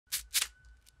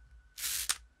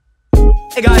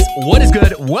Hey guys, what is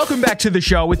good? Welcome back to the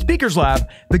show. It's Beaker's Lab.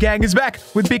 The gang is back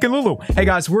with Beaker and Lulu. Hey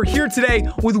guys, we're here today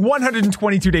with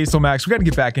 122 days till max. We got to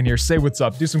get back in here, say what's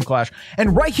up, do some Clash.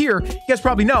 And right here, you guys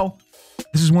probably know,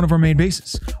 this is one of our main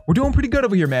bases. We're doing pretty good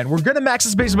over here, man. We're gonna max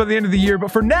this base by the end of the year,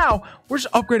 but for now, we're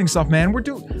just upgrading stuff, man. We're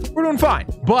doing fine.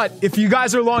 But if you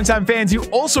guys are longtime fans, you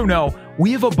also know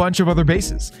we have a bunch of other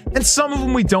bases, and some of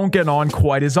them we don't get on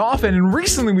quite as often. And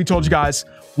recently, we told you guys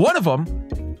one of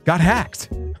them got hacked.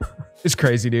 It's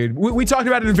crazy, dude. We talked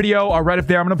about it in a video right up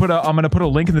there. I'm gonna put a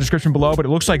link in the description below, but it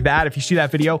looks like that. If you see that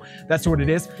video, that's what it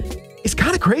is. It's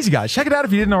kind of crazy, guys. Check it out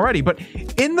if you didn't already. But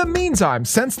in the meantime,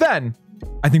 since then,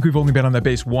 I think we've only been on that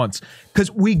base once because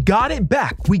we got it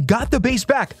back. We got the base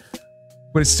back,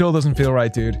 but it still doesn't feel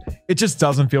right, dude. It just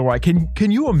doesn't feel right. Can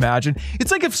you imagine?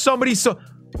 It's like if somebody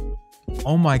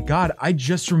oh my God, I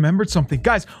just remembered something.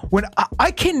 Guys, when I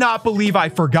cannot believe I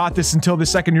forgot this until this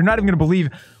second. You're not even gonna believe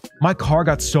my car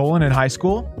got stolen in high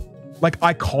school. Like,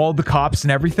 I called the cops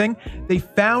and everything. They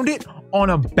found it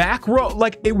on a back road,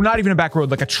 not even a back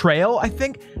road, like a trail, I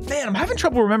think. Man, I'm having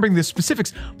trouble remembering the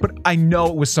specifics, but I know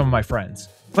it was some of my friends.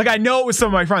 Like, I know it was some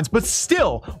of my friends, but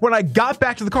still, when I got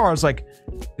back to the car, I was like,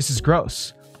 this is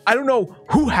gross. I don't know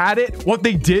who had it, what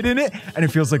they did in it, and it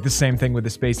feels like the same thing with the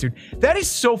space, dude. That is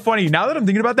so funny. Now that I'm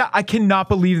thinking about that, I cannot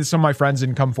believe that some of my friends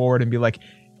didn't come forward and be like,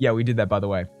 yeah, we did that, by the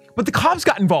way. But the cops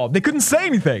got involved. They couldn't say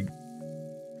anything.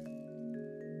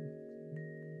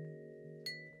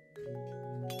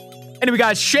 Anyway,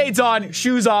 guys, shades on,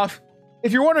 shoes off.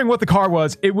 If you're wondering what the car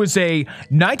was, it was a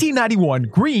 1991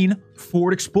 green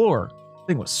Ford Explorer.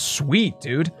 Thing was sweet,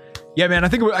 dude. Yeah, man, I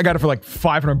think I got it for like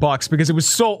 500 bucks because it was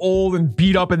so old and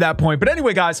beat up at that point. But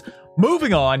anyway, guys,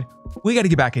 moving on, we got to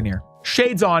get back in here.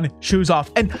 Shades on, shoes off,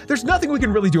 and there's nothing we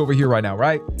can really do over here right now,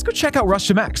 right? Let's go check out Rush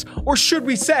to Max, or should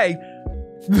we say,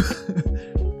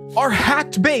 our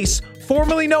hacked base,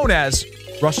 formerly known as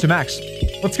Rush to Max.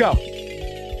 Let's go.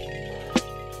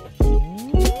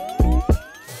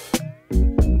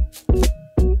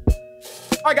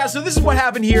 All right, guys, so this is what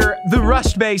happened here. The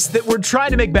rushed base that we're trying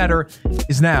to make better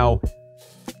is now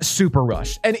super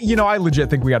rushed. And, you know, I legit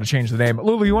think we got to change the name.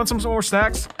 Lulu, you want some more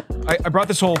snacks? I brought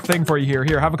this whole thing for you here.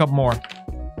 Here, have a couple more.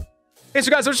 Okay,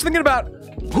 so guys, I was just thinking about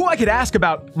who I could ask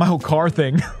about my whole car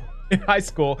thing in high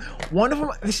school. One of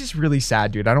them, this is really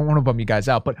sad, dude. I don't want to bum you guys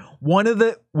out, but one of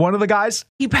the guys,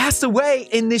 he passed away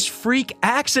in this freak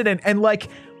accident. And like,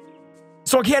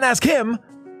 so I can't ask him.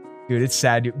 Dude, it's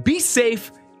sad, dude. Be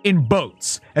safe in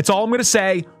boats. That's all I'm gonna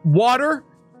say. Water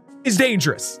is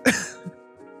dangerous.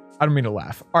 I don't mean to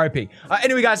laugh. RIP.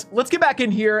 Anyway, guys, let's get back in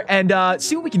here and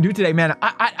see what we can do today, man.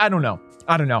 I don't know.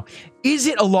 I don't know. Is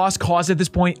it a lost cause at this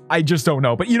point? I just don't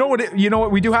know. But you know what? You know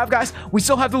what we do have, guys? We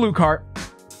still have the loot cart.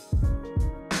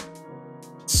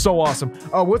 So awesome.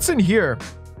 Oh, what's in here?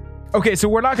 Okay, so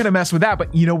we're not gonna mess with that,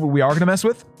 but you know what we are gonna mess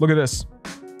with? Look at this.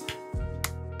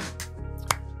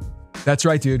 That's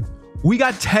right, dude. We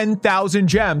got 10,000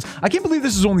 gems. I can't believe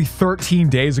this is only 13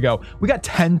 days ago. We got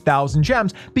 10,000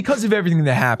 gems because of everything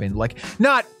that happened. Like,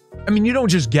 I mean, you don't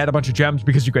just get a bunch of gems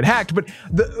because you get hacked, but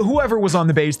whoever was on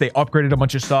the base, they upgraded a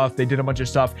bunch of stuff. They did a bunch of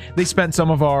stuff. They spent some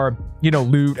of our, you know,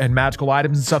 loot and magical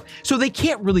items and stuff. So they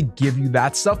can't really give you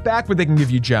that stuff back, but they can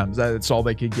give you gems. That's all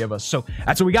they could give us. So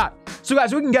that's what we got. So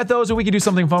guys, we can get those and we can do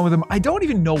something fun with them. I don't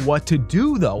even know what to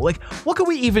do though. Like, what could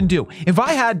we even do? If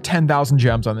I had 10,000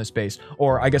 gems on this base,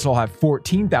 or I guess I'll have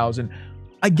 14,000,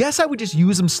 I guess I would just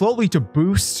use them slowly to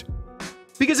boost.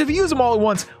 Because if you use them all at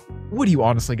once, what are you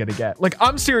honestly gonna get? Like,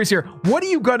 I'm serious here. What are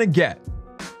you gonna get?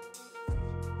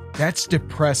 That's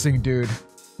depressing, dude.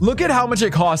 Look at how much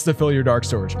it costs to fill your dark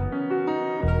storage. Here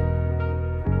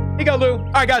you go, Lou.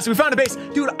 All right, guys, so we found a base.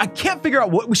 Dude, I can't figure out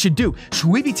what we should do. Should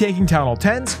we be taking Town Hall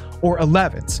 10s or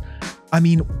 11s? I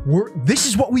mean, this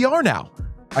is what we are now.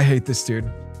 I hate this, dude.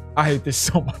 I hate this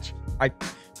so much. All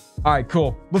right,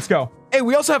 cool. Let's go. Hey,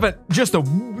 we also have just the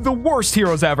worst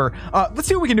heroes ever. Let's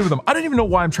see what we can do with them. I don't even know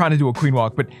why I'm trying to do a queen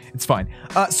walk, but it's fine.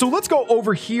 So let's go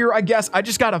over here, I guess. I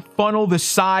just gotta funnel the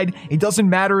side. It doesn't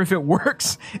matter if it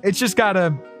works. It's just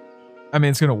gotta, I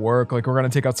mean, it's gonna work. Like, we're gonna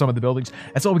take out some of the buildings.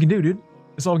 That's all we can do, dude.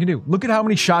 That's all we can do. Look at how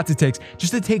many shots it takes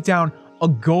just to take down a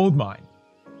gold mine.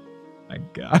 My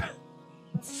God.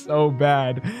 It's so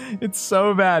bad. It's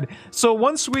so bad. So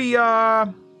once we,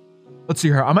 let's see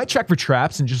here. I might check for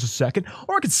traps in just a second,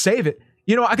 or I could save it.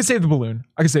 You know, I could save the balloon.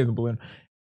 I could save the balloon.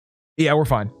 Yeah, we're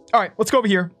fine. All right, let's go over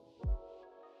here.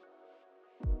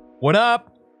 What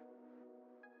up?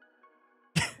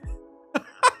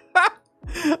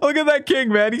 Look at that king,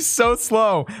 man. He's so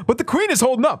slow. But the queen is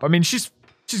holding up. I mean, she's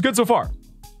good so far.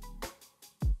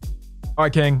 All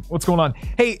right, King, what's going on?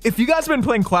 Hey, if you guys have been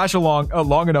playing Clash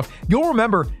long enough, you'll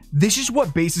remember this is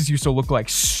what bases used to look like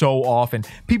so often.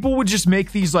 People would just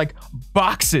make these like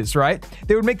boxes, right?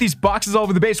 They would make these boxes all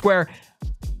over the base where,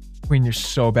 Queen, you're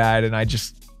so bad, and I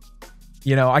just,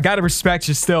 you know, I gotta respect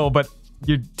you still, but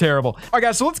you're terrible. All right,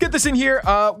 guys, so let's get this in here.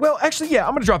 Well, actually, yeah,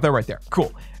 I'm gonna drop that right there.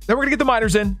 Cool. Then we're gonna get the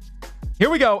miners in. Here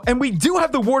we go. And we do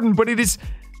have the warden, but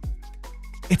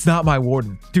it's not my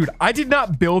warden. Dude, I did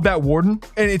not build that warden,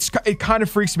 and it kind of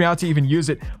freaks me out to even use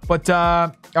it. But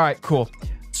all right, cool.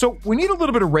 So we need a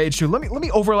little bit of rage too. Let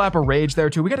me overlap a rage there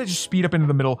too. We gotta just speed up into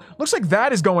the middle. Looks like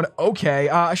that is going okay.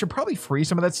 I should probably free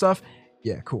some of that stuff.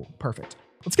 Yeah, cool, perfect.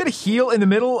 Let's get a heal in the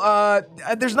middle.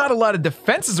 There's not a lot of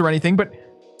defenses or anything, but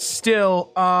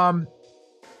still, did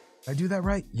I do that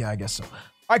right? Yeah, I guess so. All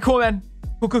right, cool, man.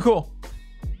 Cool.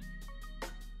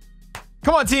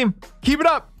 Come on, team. Keep it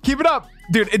up.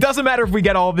 Dude, it doesn't matter if we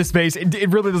get all of this base. It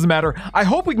really doesn't matter. I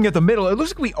hope we can get the middle. It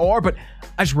looks like we are, but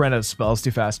I just ran out of spells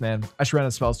too fast, man.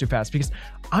 Because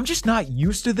I'm just not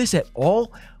used to this at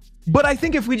all. But I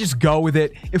think if we just go with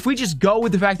it, if we just go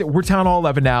with the fact that we're Town Hall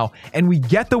 11 now, and we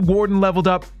get the warden leveled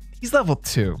up, he's level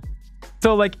 2.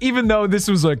 So, like, even though this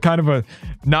was a kind of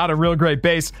not a real great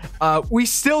base, we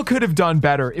still could have done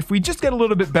better. If we just get a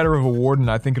little bit better of a warden,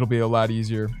 I think it'll be a lot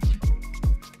easier.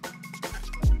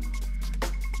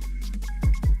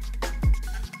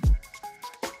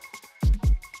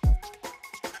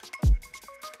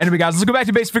 Anyway, guys, let's go back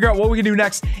to base, figure out what we can do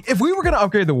next. If we were going to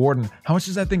upgrade the warden, how much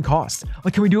does that thing cost?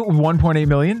 Like, can we do it with 1.8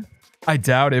 million? I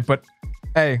doubt it, but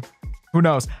hey, who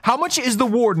knows? How much is the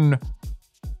warden?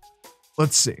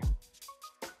 Let's see.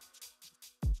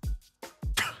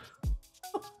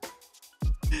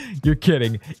 You're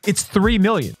kidding. It's 3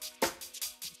 million.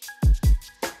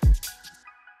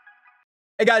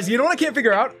 Hey guys, you know what I can't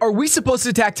figure out? Are we supposed to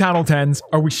attack Town Hall 10s?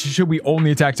 Or should we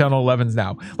only attack Town Hall 11s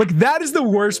now? Like, that is the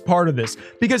worst part of this.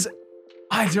 Because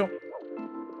I don't...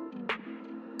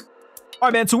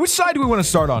 Alright, man, so which side do we want to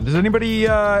start on? Does anybody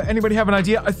have an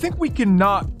idea? I think we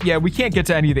cannot... Yeah, we can't get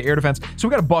to any of the air defense. So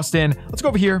we gotta bust in. Let's go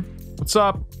over here. What's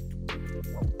up?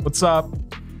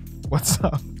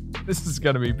 This is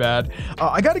gonna be bad.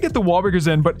 I gotta get the wall breakers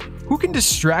in, but who can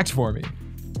distract for me?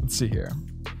 Let's see here.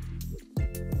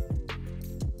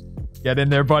 Get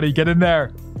in there, buddy. Get in there.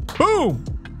 Boom!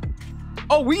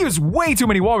 Oh, we used way too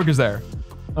many wall breakers there.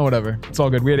 Oh, whatever. It's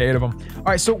all good. We had 8 of them. All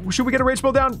right, so should we get a rage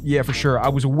spell down? Yeah, for sure. I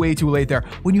was way too late there.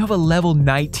 When you have a level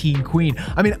 19 queen.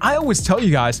 I mean, I always tell you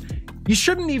guys, you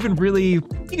shouldn't even really... You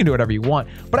can do whatever you want.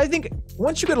 But I think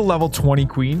once you get a level 20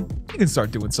 queen, you can start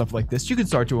doing stuff like this. You can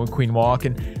start doing queen walk.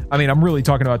 And I mean, I'm really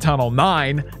talking about Town Hall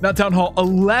 9, not Town Hall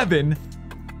 11.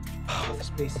 Oh,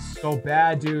 this base is so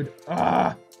bad, dude.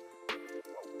 Ugh.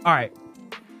 All right.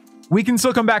 We can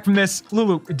still come back from this.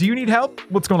 Lulu, do you need help?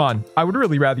 What's going on? I would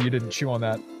really rather you didn't chew on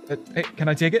that. Hey, can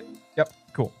I take it? Yep,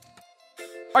 cool. All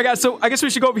right, guys, so I guess we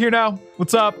should go over here now.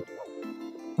 What's up?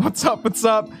 Let's get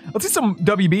some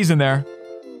WBs in there.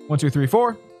 1, 2, 3,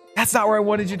 4. That's not where I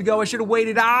wanted you to go. I should have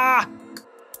waited. Ah!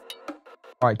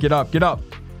 All right, get up.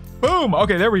 Boom!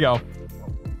 Okay, there we go.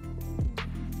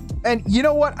 And you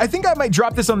know what? I think I might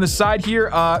drop this on the side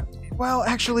here. Well,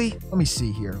 actually, let me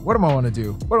see here. What do I want to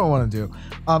do?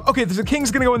 Okay, the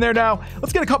king's gonna go in there now.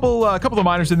 Let's get a couple of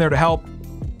miners in there to help.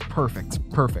 Perfect.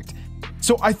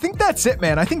 So I think that's it,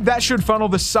 man. I think that should funnel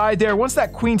the side there. Once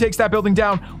that queen takes that building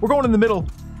down, we're going in the middle.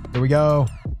 There we go.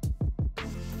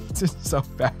 This is so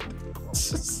bad.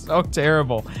 This is so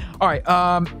terrible. All right,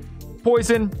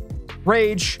 poison,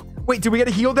 rage. Wait, did we get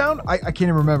a heal down? I can't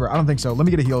even remember. I don't think so. Let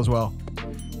me get a heal as well.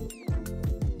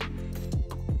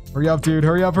 Hurry up, dude.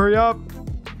 Hurry up. All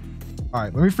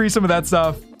right, let me free some of that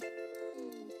stuff.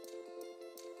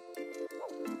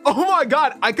 Oh my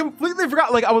god, I completely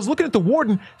forgot. Like, I was looking at the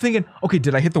warden thinking, okay,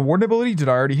 did I hit the warden ability? Did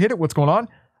I already hit it? What's going on?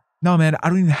 No, man, I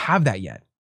don't even have that yet.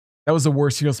 That was the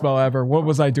worst heal spell ever. What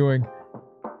was I doing?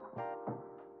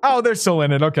 Oh, they're still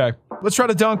in it. Okay. Let's try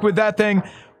to dunk with that thing.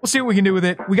 We'll see what we can do with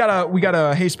it. We got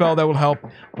a haste spell that will help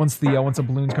once the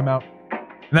balloons come out.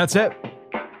 And that's it.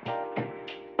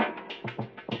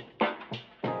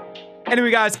 Anyway,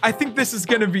 guys, I think this is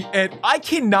going to be it. I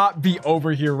cannot be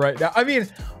over here right now. I mean,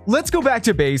 let's go back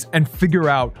to base and figure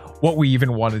out what we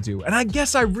even want to do. And I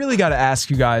guess I really got to ask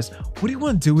you guys, what do you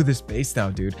want to do with this base now,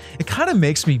 dude? It kind of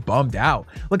makes me bummed out.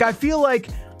 Like, I feel like,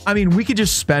 I mean, we could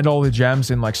just spend all the gems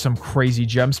in like some crazy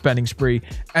gem spending spree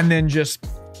and then just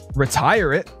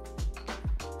retire it.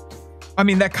 I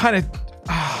mean, that kind of...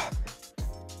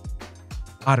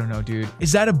 I don't know, dude.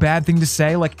 Is that a bad thing to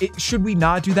say? Like, should we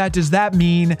not do that? Does that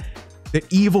mean that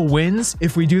evil wins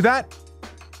if we do that?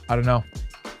 I don't know.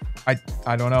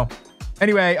 I don't know.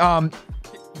 Anyway,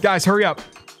 guys, hurry up.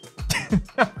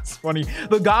 That's funny.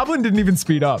 The goblin didn't even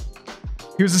speed up.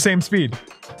 He was the same speed.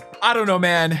 I don't know,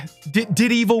 man. Did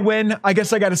evil win? I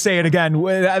guess I got to say it again.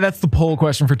 That's the poll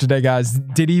question for today, guys.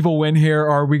 Did evil win here, or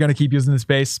are we going to keep using this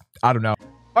base? I don't know.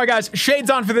 All right, guys. Shades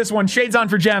on for this one. Shades on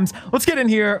for gems. Let's get in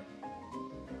here.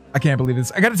 I can't believe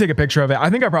this. I got to take a picture of it. I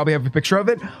think I probably have a picture of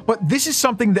it, but this is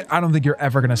something that I don't think you're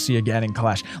ever going to see again in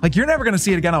Clash. Like, you're never going to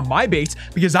see it again on my base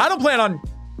because I don't plan on...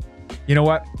 You know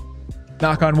what?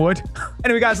 Knock on wood.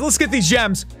 Anyway, guys, let's get these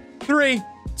gems. 3,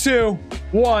 2,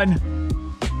 1.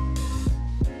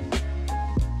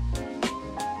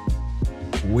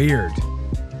 Weird.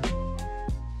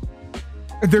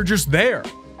 They're just there.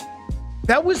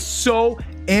 That was so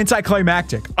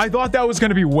anticlimactic. I thought that was going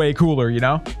to be way cooler, you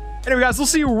know? Anyway, guys, we'll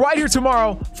see you right here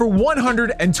tomorrow for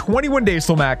 121 days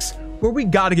till max, where we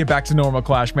got to get back to normal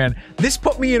Clash, man. This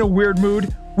put me in a weird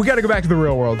mood. We got to go back to the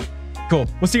real world. Cool.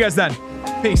 We'll see you guys then.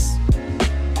 Peace.